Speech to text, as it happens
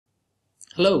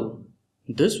Hello,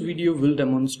 this video will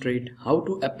demonstrate how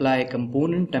to apply a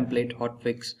component template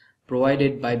hotfix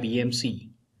provided by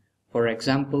BMC. For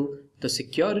example, the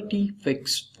security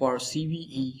fix for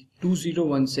CVE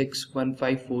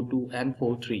 20161542 and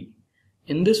 43.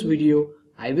 In this video,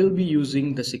 I will be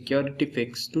using the security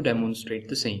fix to demonstrate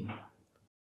the same.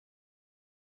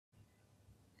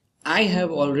 I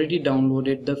have already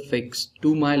downloaded the fix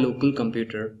to my local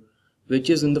computer, which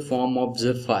is in the form of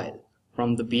zip file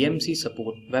from the BMC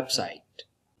support website.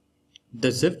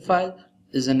 The zip file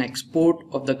is an export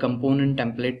of the component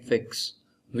template fix.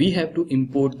 We have to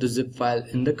import the zip file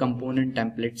in the component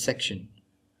template section.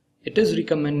 It is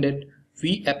recommended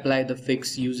we apply the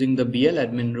fix using the BL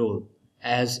admin role,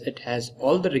 as it has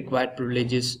all the required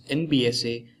privileges in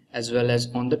BSA as well as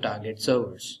on the target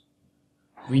servers.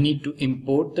 We need to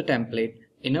import the template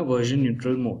in a version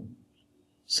neutral mode.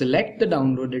 Select the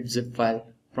downloaded zip file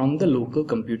from the local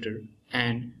computer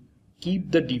and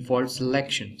keep the default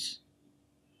selections.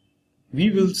 We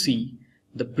will see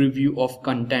the preview of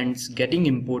contents getting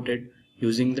imported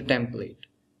using the template.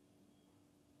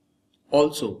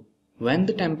 Also, when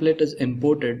the template is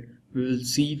imported, we will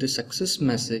see the success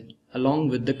message along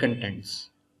with the contents.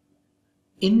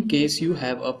 In case you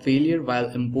have a failure while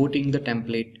importing the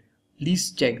template,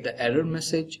 please check the error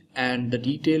message and the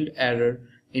detailed error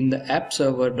in the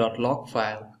appserver.log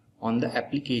file on the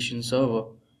application server,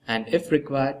 and if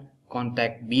required,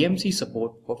 contact BMC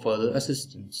support for further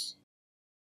assistance.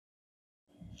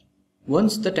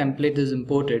 Once the template is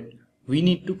imported, we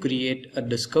need to create a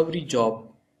discovery job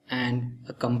and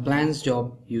a compliance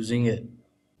job using it.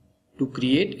 To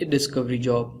create a discovery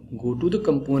job, go to the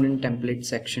component template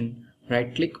section,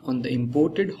 right-click on the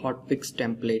imported hotfix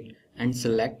template and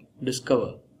select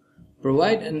Discover.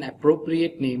 Provide an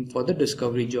appropriate name for the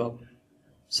discovery job.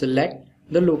 Select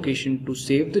the location to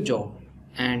save the job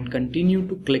and continue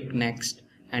to click Next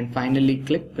and finally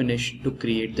click Finish to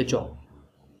create the job.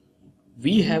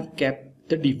 We have kept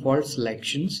the default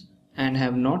selections and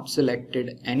have not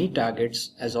selected any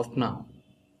targets as of now.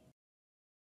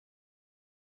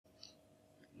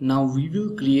 Now we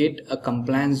will create a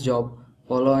compliance job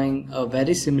following a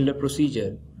very similar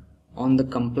procedure. On the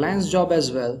compliance job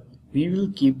as well, we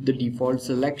will keep the default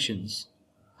selections.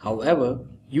 However,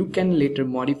 you can later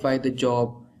modify the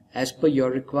job as per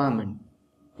your requirement.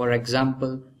 For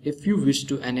example, if you wish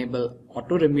to enable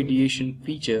auto remediation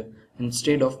feature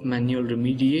instead of manual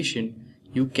remediation,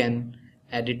 you can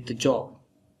edit the job.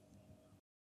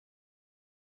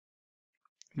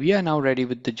 We are now ready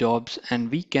with the jobs and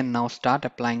we can now start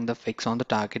applying the fix on the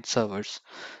target servers.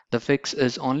 The fix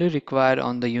is only required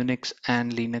on the Unix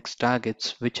and Linux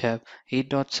targets which have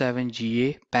 8.7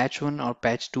 GA, patch 1 or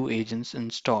patch 2 agents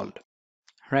installed.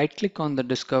 Right-click on the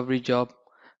discovery job,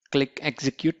 click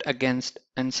Execute Against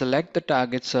and select the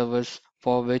target servers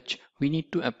for which we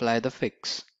need to apply the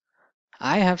fix.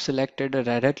 I have selected a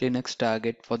Red Hat Linux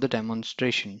target for the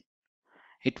demonstration.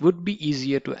 It would be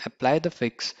easier to apply the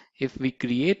fix if we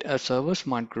create a server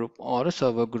smart group or a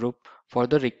server group for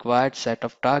the required set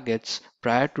of targets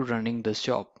prior to running this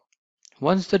job.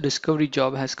 Once the discovery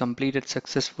job has completed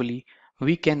successfully,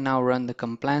 we can now run the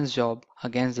compliance job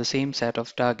against the same set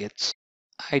of targets.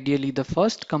 Ideally, the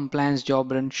first compliance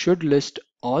job run should list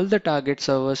all the target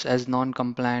servers as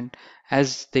non-compliant,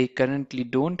 as they currently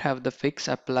don't have the fix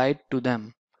applied to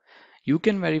them. You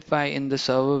can verify in the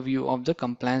server view of the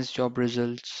compliance job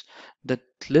results the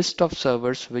list of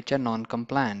servers which are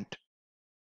non-compliant.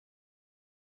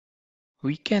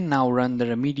 We can now run the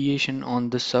remediation on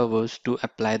the servers to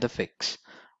apply the fix.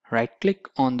 Right-click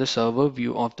on the server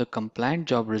view of the compliant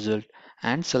job result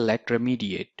and select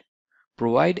Remediate.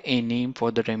 Provide a name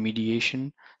for the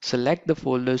remediation, select the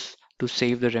folders to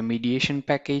save the remediation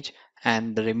package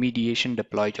and the remediation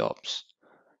deploy jobs.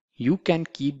 You can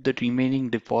keep the remaining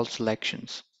default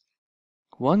selections.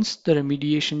 Once the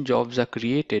remediation jobs are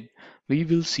created, we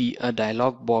will see a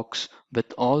dialog box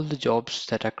with all the jobs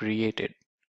that are created.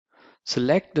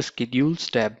 Select the Schedules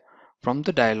tab from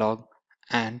the dialog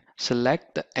and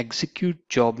select the Execute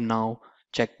Job Now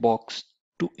checkbox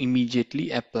to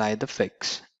immediately apply the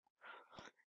fix.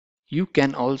 You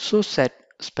can also set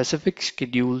specific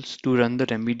schedules to run the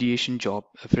remediation job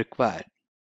if required.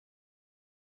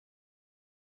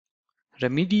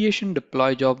 Remediation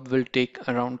deploy job will take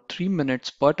around 3 minutes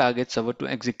per target server to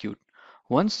execute.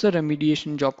 Once the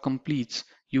remediation job completes,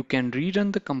 you can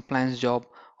rerun the compliance job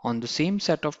on the same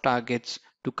set of targets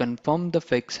to confirm the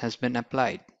fix has been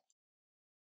applied.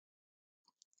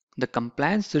 The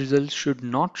compliance results should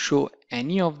not show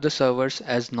any of the servers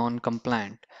as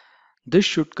non-compliant. This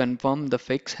should confirm the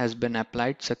fix has been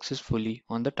applied successfully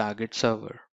on the target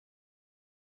server.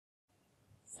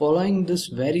 Following these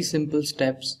very simple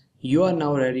steps, you are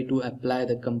now ready to apply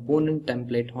the component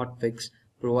template hotfix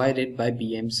provided by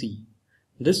BMC.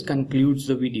 This concludes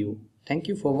the video. Thank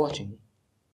you for watching.